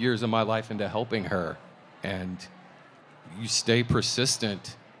years of my life into helping her, and you stay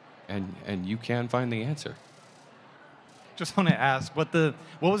persistent, and you can find the answer. Just want to ask, what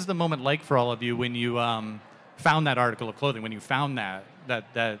was the moment like for all of you when you found that article of clothing? When you found that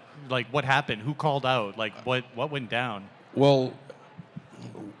like, what happened? Who called out? Like, what went down? Well,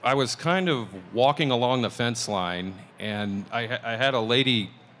 I was kind of walking along the fence line, and I had a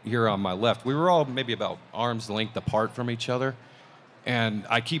lady here on my left. We were all maybe about arm's length apart from each other, and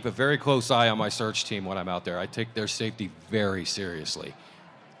I keep a very close eye on my search team when I'm out there. I take their safety very seriously.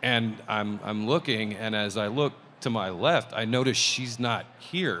 And I'm looking, and as I look to my left, I notice she's not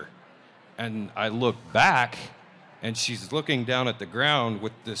here. And I look back, and she's looking down at the ground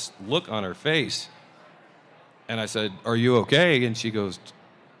with this look on her face. And I said, "Are you okay?" And she goes,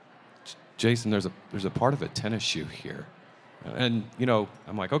 "Jason, there's a part of a tennis shoe here." And, you know,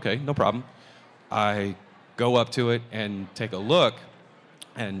 I'm like, "Okay, no problem." I go up to it and take a look,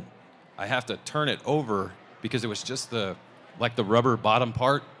 and I have to turn it over because it was just the rubber bottom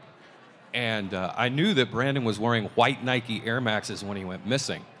part. And I knew that Brandon was wearing white Nike Air Maxes when he went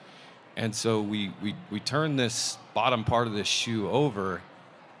missing. And so we turned this bottom part of this shoe over,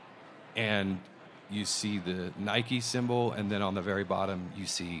 and you see the Nike symbol, and then on the very bottom, you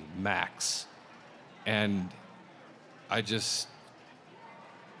see Max. And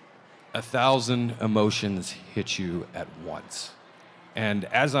 1,000 emotions hit you at once. And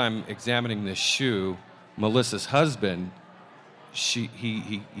as I'm examining this shoe, Melissa's husband,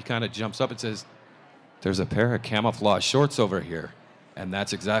 he kind of jumps up and says, "There's a pair of camouflage shorts over here." And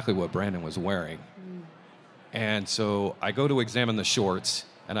that's exactly what Brandon was wearing. And so I go to examine the shorts,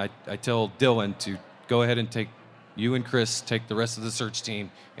 and I tell Dylan to go ahead and take you and Chris, take the rest of the search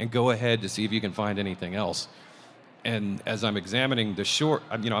team, and go ahead to see if you can find anything else. And as I'm examining the short,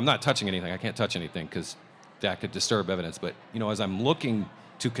 I'm not touching anything. I can't touch anything because that could disturb evidence. But, as I'm looking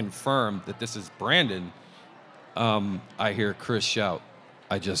to confirm that this is Brandon, I hear Chris shout,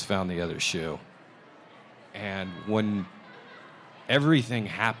 "I just found the other shoe." And when everything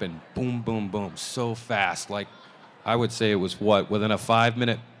happened, boom, boom, boom, so fast, like I would say it was within 5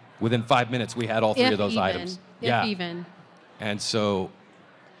 minutes we had all three of those items. Even. And so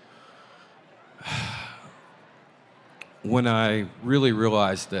when I really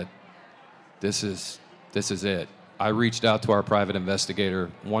realized that this is it, I reached out to our private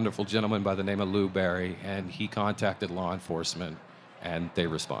investigator, wonderful gentleman by the name of Lou Barry, and he contacted law enforcement, and they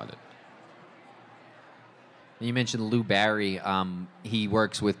responded. You mentioned Lou Barry. He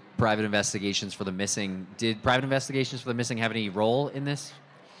works with Private Investigations for the Missing. Did Private Investigations for the Missing have any role in this?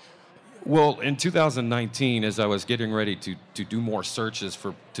 Well, in 2019, as I was getting ready to do more searches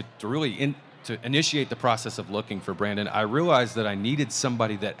to initiate the process of looking for Brandon, I realized that I needed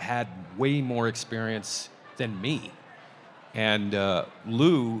somebody that had way more experience than me. And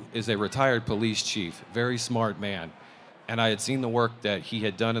Lou is a retired police chief, very smart man. And I had seen the work that he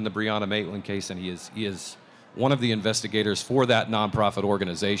had done in the Breonna Maitland case, and he is one of the investigators for that nonprofit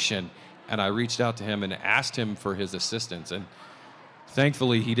organization. And I reached out to him and asked him for his assistance. And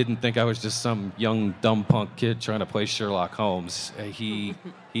thankfully, he didn't think I was just some young, dumb punk kid trying to play Sherlock Holmes. He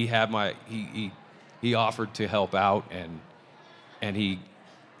offered to help out, and he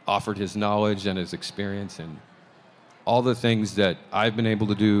offered his knowledge and his experience, and all the things that I've been able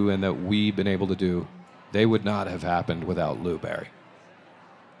to do and that we've been able to do, they would not have happened without Lou Barry.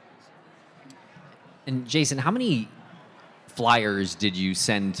 And Jason, how many flyers did you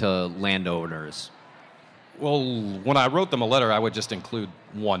send to landowners? Well, when I wrote them a letter, I would just include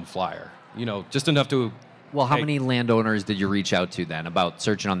one flyer, just enough to... Well, how many landowners did you reach out to then about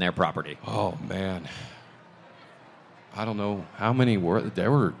searching on their property? Oh, man. I don't know how many were.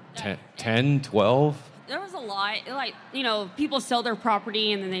 There were 10, 12. There was a lot. People sell their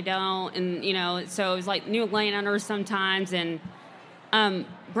property and then they don't. And, so it was like new landowners sometimes. And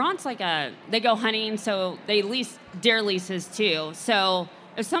Bronx, they go hunting, so they lease deer leases too. So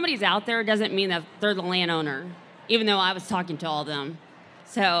if somebody's out there, it doesn't mean that they're the landowner. even though I was talking to all of them.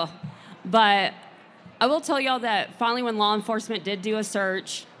 So, but I will tell y'all that finally when law enforcement did do a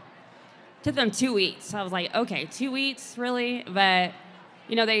search, it took them 2 weeks. I was like, okay, 2 weeks, really? But,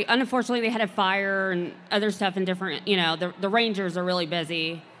 you know, unfortunately they had a fire and other stuff in different, you know, the Rangers are really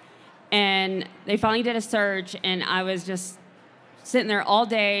busy. And they finally did a search, and I was just sitting there all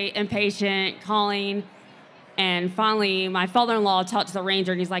day, impatient, calling. And finally, my father-in-law talked to the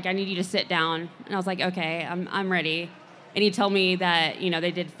ranger, and he's like, I need you to sit down. And I was like, okay, I'm ready. And he told me that, you know,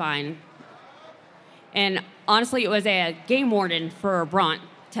 they did fine. And honestly, it was a game warden for Bront,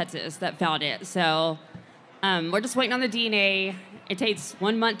 Texas, that found it. So we're just waiting on the DNA. It takes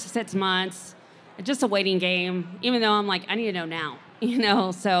 1 month to 6 months. It's just a waiting game, even though I'm like, I need to know now, you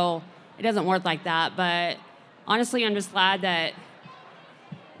know? So it doesn't work like that. But honestly, I'm just glad that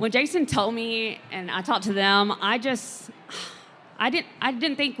when Jason told me and I talked to them, I didn't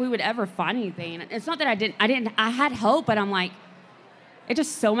think we would ever find anything. It's not that I had hope, but I'm like, it's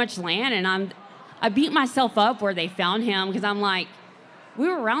just so much land, and I beat myself up where they found him, because I'm like, we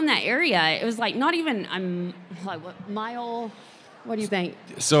were around that area. It was like not even, I'm like, what mile? What do you think?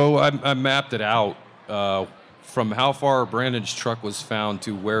 So I mapped it out. From how far Brandon's truck was found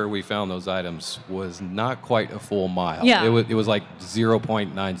to where we found those items was not quite a full mile. Yeah. It was like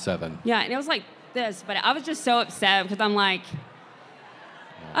 0.97. Yeah, and it was like this, but I was just so upset because I'm like,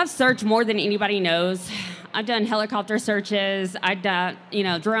 I've searched more than anybody knows. I've done helicopter searches. I've done, you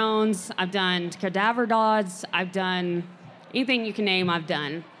know, drones. I've done cadaver dogs. I've done anything you can name, I've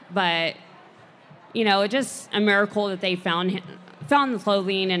done. But, you know, it's just a miracle that they found the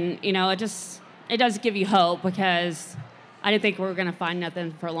clothing, and, you know, it does give you hope, because I didn't think we were going to find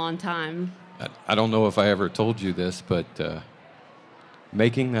nothing for a long time. I don't know if I ever told you this, but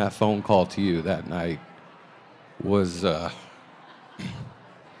making that phone call to you that night was,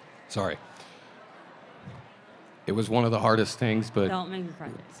 sorry. It was one of the hardest things, but Don't make me cry.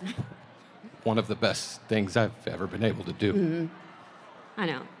 one of the best things I've ever been able to do. Mm-hmm. I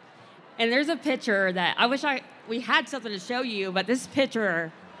know. And there's a picture that I wish we had something to show you, but this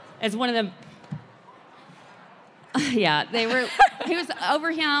picture is one of them. Yeah, he was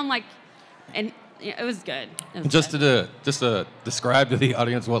over him, like, and it was good. It was Just good. to describe to the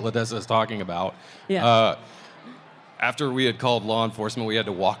audience what Ledessa is talking about. Yeah. After we had called law enforcement, we had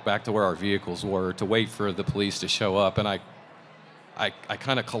to walk back to where our vehicles were to wait for the police to show up, and I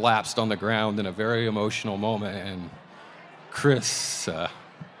kind of collapsed on the ground in a very emotional moment. And Chris,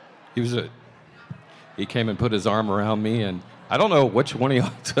 he came and put his arm around me, and I don't know which one of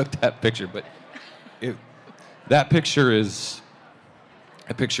y'all took that picture, but that picture is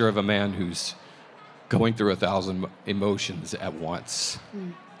a picture of a man who's going through 1,000 emotions at once.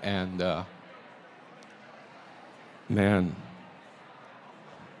 And man,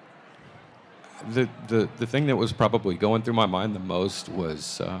 the thing that was probably going through my mind the most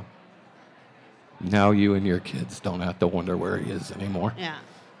was now you and your kids don't have to wonder where he is anymore. Yeah.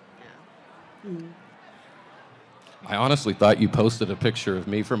 Mm. I honestly thought you posted a picture of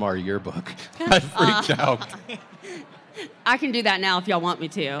me from our yearbook. I freaked out. I can do that now if y'all want me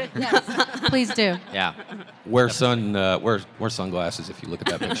to. Yes, please do. Yeah. Wear sunglasses if you look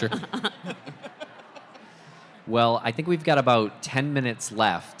at that picture. Well, I think we've got about 10 minutes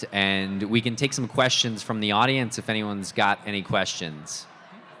left, and we can take some questions from the audience if anyone's got any questions.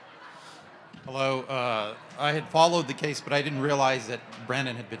 Hello. I had followed the case, but I didn't realize that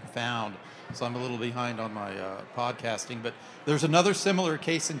Brandon had been found. So I'm a little behind on my podcasting. But there's another similar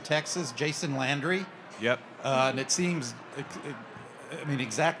case in Texas, Jason Landry. Yep. And it seems,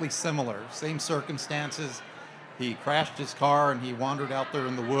 exactly similar. Same circumstances. He crashed his car and he wandered out there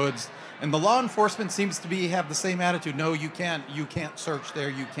in the woods. And the law enforcement seems to have the same attitude. No, you can't search there.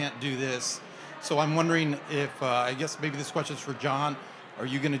 You can't do this. So I'm wondering if, I guess maybe this question is for John. Are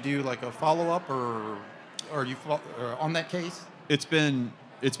you going to do like a follow-up, or are you on that case? It's been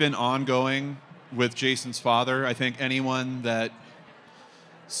ongoing with Jason's father. I think anyone that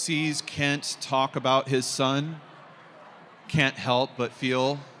sees Kent talk about his son can't help but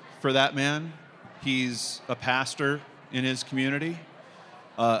feel for that man. He's a pastor in his community,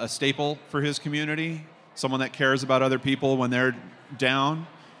 a staple for his community, someone that cares about other people when they're down.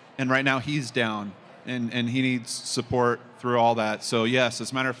 And right now he's down, and he needs support through all that. So yes,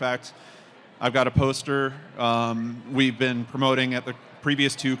 as a matter of fact, I've got a poster we've been promoting at the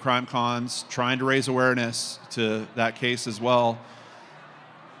previous 2 crime cons, trying to raise awareness to that case as well.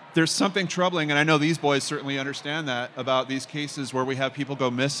 There's something troubling, and I know these boys certainly understand that, about these cases where we have people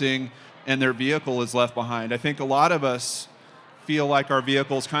go missing and their vehicle is left behind. I think a lot of us feel like our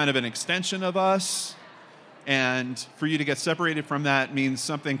vehicle is kind of an extension of us, and for you to get separated from that means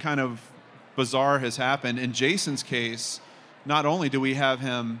something kind of bizarre has happened. In Jason's case, not only do we have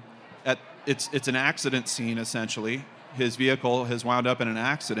him at it's an accident scene essentially. His vehicle has wound up in an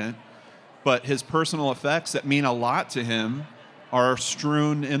accident, but his personal effects that mean a lot to him are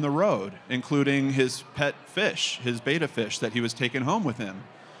strewn in the road, including his pet fish, his betta fish that he was taking home with him,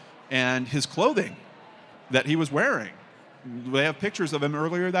 and his clothing that he was wearing. They have pictures of him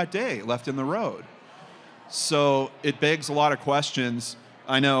earlier that day left in the road. So it begs a lot of questions.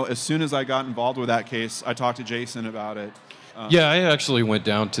 I know as soon as I got involved with that case, I talked to Jason about it. Yeah, I actually went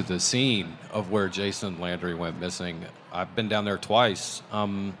down to the scene of where Jason Landry went missing. I've been down there twice.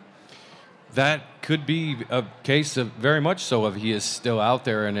 That could be a case of very much so of he is still out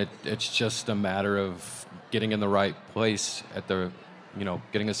there, and it's just a matter of getting in the right place at the,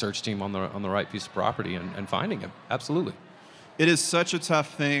 getting a search team on the right piece of property and finding him. Absolutely. It is such a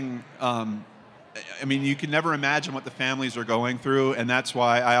tough thing. I mean, you can never imagine what the families are going through, and that's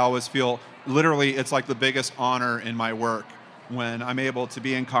why I always feel literally it's like the biggest honor in my work when I'm able to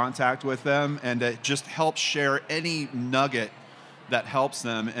be in contact with them and to just help share any nugget that helps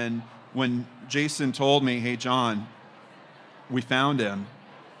them. And when Jason told me, hey, John, we found him,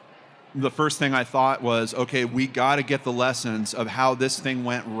 the first thing I thought was, okay, we got to get the lessons of how this thing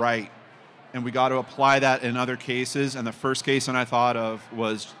went right. And we got to apply that in other cases. And the first case that I thought of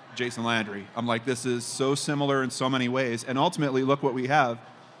was Jason Landry. I'm like, this is so similar in so many ways. And ultimately, look what we have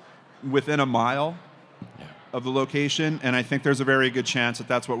within a mile of the location. And I think there's a very good chance that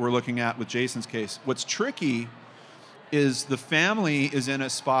that's what we're looking at with Jason's case. What's tricky is the family is in a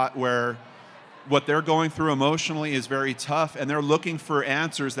spot where what they're going through emotionally is very tough, and they're looking for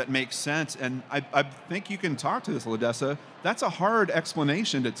answers that make sense. And I think you can talk to this, LaDessa. That's a hard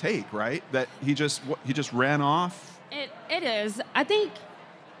explanation to take, right? That he just ran off. It is. I think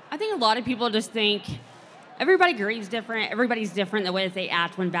a lot of people just think everybody grieves different. Everybody's different the way that they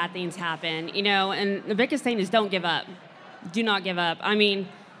act when bad things happen, And the biggest thing is don't give up. Do not give up. I mean,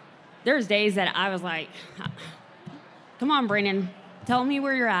 there's days that I was like, come on, Brandon, tell me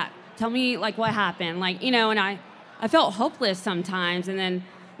where you're at. Tell me, what happened. And I felt hopeless sometimes. And then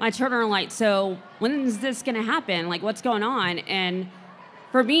my children are like, so when is this going to happen? What's going on? And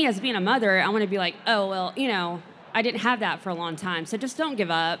for me, as being a mother, I want to be like, oh, well, I didn't have that for a long time. So just don't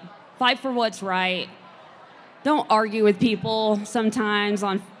give up. Fight for what's right. Don't argue with people sometimes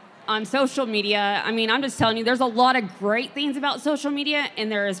on social media. I mean, I'm just telling you, there's a lot of great things about social media,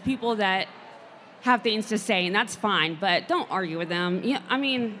 and there is people that have things to say, and that's fine, but don't argue with them. I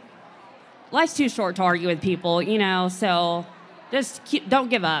mean, life's too short to argue with people, so just don't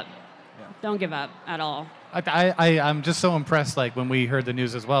give up. Yeah. Don't give up at all. I'm just so impressed, when we heard the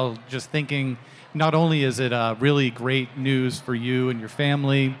news as well, just thinking not only is it really great news for you and your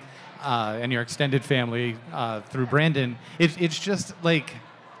family and your extended family through Brandon, it's just I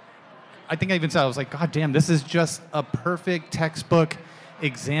think I even said, I was like, God damn, this is just a perfect textbook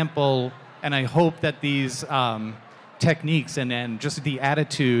example. And I hope that these techniques and just the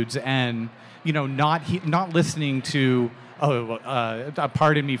attitudes and, not listening to,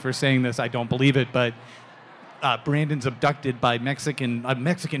 pardon me for saying this, I don't believe it, but Brandon's abducted by a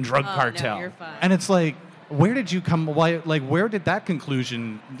Mexican drug cartel. No, you're fine. And it's like, where did you come, where did that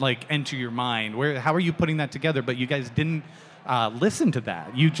conclusion, enter your mind? How are you putting that together? But you guys didn't listen to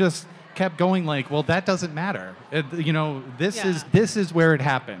that. You just kept going well, that doesn't matter. This is where it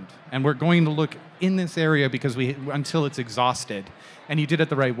happened, and we're going to look in this area because until it's exhausted. And you did it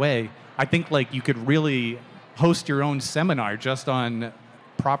the right way. I think you could really host your own seminar just on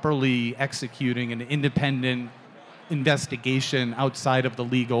properly executing an independent investigation outside of the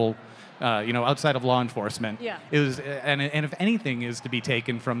legal, outside of law enforcement. Yeah. It was, and if anything is to be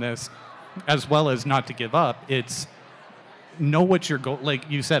taken from this, as well as not to give up, it's know what your goal.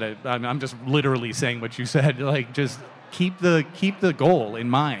 You said it. I'm just literally saying what you said. Just keep the goal in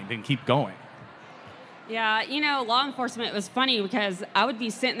mind and keep going. Yeah, law enforcement was funny because I would be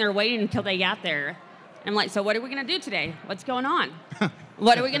sitting there waiting until they got there. I'm like, so what are we going to do today? What's going on?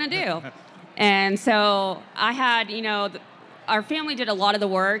 What are we going to do? And so I had, our family did a lot of the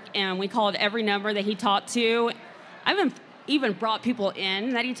work, and we called every number that he talked to. I even brought people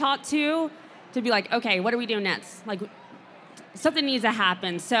in that he talked to be like, okay, what are we doing next? Something needs to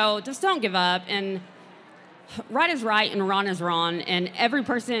happen. So just don't give up. And right is right and wrong is wrong. And every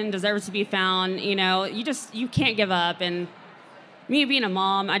person deserves to be found. You can't give up. And me being a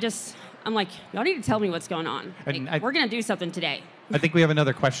mom, I'm like, y'all need to tell me what's going on. We're going to do something today. I think we have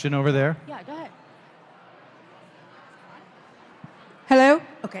another question over there. Yeah, go ahead. Hello?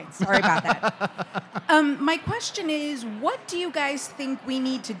 Okay, sorry about that. My question is, what do you guys think we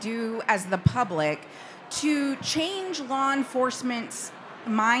need to do as the public to change law enforcement's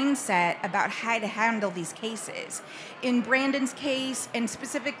mindset about how to handle these cases. In Brandon's case, and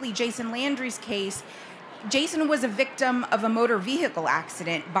specifically Jason Landry's case, Jason was a victim of a motor vehicle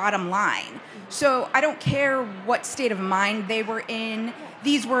accident, bottom line. So I don't care what state of mind they were in.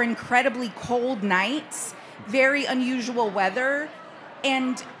 These were incredibly cold nights, very unusual weather,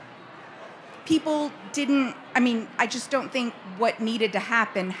 and people didn't, I just don't think what needed to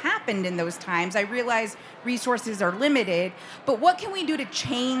happen happened in those times. I realize resources are limited, but what can we do to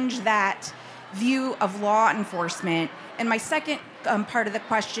change that view of law enforcement? And my second part of the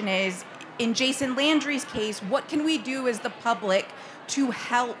question is, in Jason Landry's case, what can we do as the public to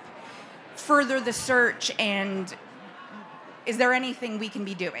help further the search, and is there anything we can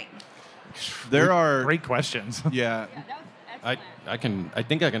be doing? There are great questions. Yeah. I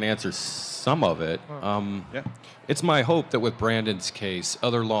think I can answer some of it. It's my hope that with Brandon's case,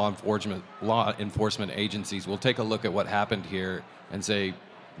 other law enforcement agencies will take a look at what happened here and say,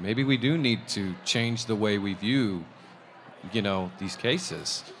 maybe we do need to change the way we view, these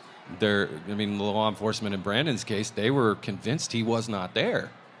cases. The law enforcement in Brandon's case, they were convinced he was not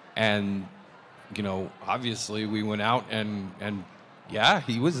there. And, obviously we went out and yeah,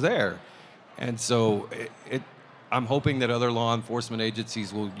 he was there. And so I'm hoping that other law enforcement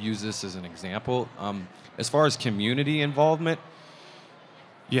agencies will use this as an example. As far as community involvement,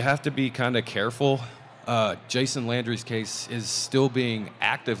 you have to be kind of careful. Jason Landry's case is still being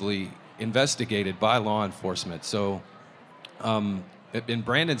actively investigated by law enforcement. So in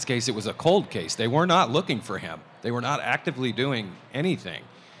Brandon's case, it was a cold case. They were not looking for him. They were not actively doing anything.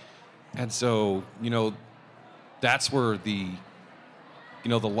 And so, that's where the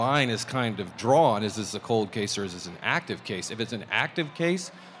line is kind of drawn. Is this a cold case or is this an active case? If it's an active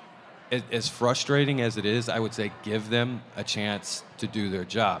case, as frustrating as it is, I would say give them a chance to do their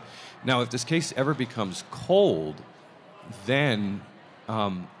job. Now, if this case ever becomes cold, then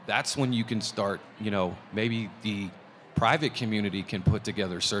that's when you can start, maybe the private community can put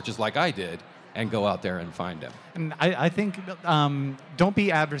together searches like I did and go out there and find them. And I think don't be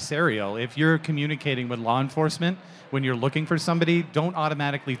adversarial. If you're communicating with law enforcement, when you're looking for somebody, don't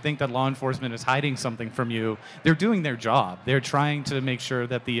automatically think that law enforcement is hiding something from you. They're doing their job. They're trying to make sure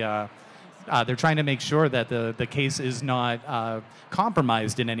that the case is not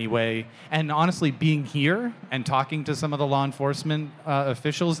compromised in any way. And honestly, being here and talking to some of the law enforcement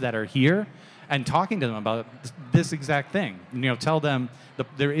officials that are here and talking to them about this exact thing, tell them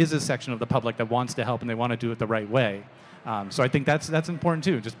there is a section of the public that wants to help and they want to do it the right way. So I think that's important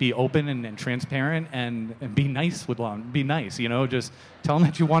too. Just be open and transparent and be nice with law. Be nice, just tell them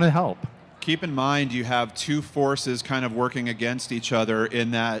that you want to help. Keep in mind you have two forces kind of working against each other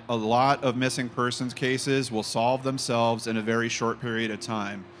in that a lot of missing persons cases will solve themselves in a very short period of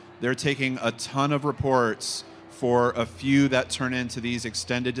time. They're taking a ton of reports for a few that turn into these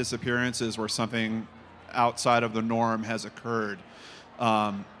extended disappearances where something outside of the norm has occurred.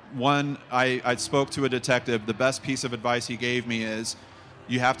 I spoke to a detective. The best piece of advice he gave me is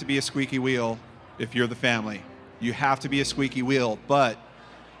you have to be a squeaky wheel if you're the family. You have to be a squeaky wheel, but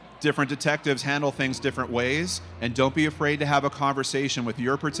different detectives handle things different ways, and don't be afraid to have a conversation with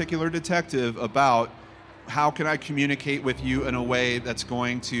your particular detective about how can I communicate with you in a way that's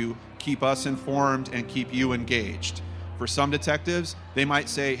going to keep us informed and keep you engaged. For some detectives, they might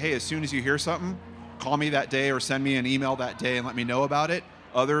say, hey, as soon as you hear something, call me that day or send me an email that day and let me know about it.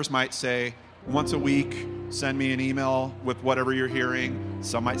 Others might say, once a week, send me an email with whatever you're hearing.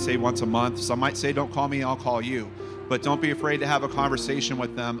 Some might say once a month. Some might say, don't call me, I'll call you. But don't be afraid to have a conversation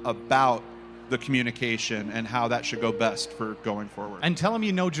with them about the communication and how that should go best for going forward. And tell them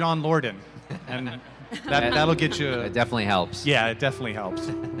you know John Lorden. And that'll get you... It definitely helps. Yeah, it definitely helps.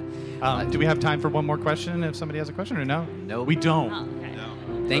 Do we have time for one more question if somebody has a question or no? No. We don't. Oh, okay.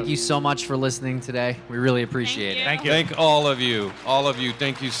 No. Thank you so much for listening today. We really appreciate it. Thank you. Thank all of you. All of you,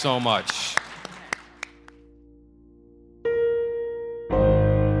 thank you so much.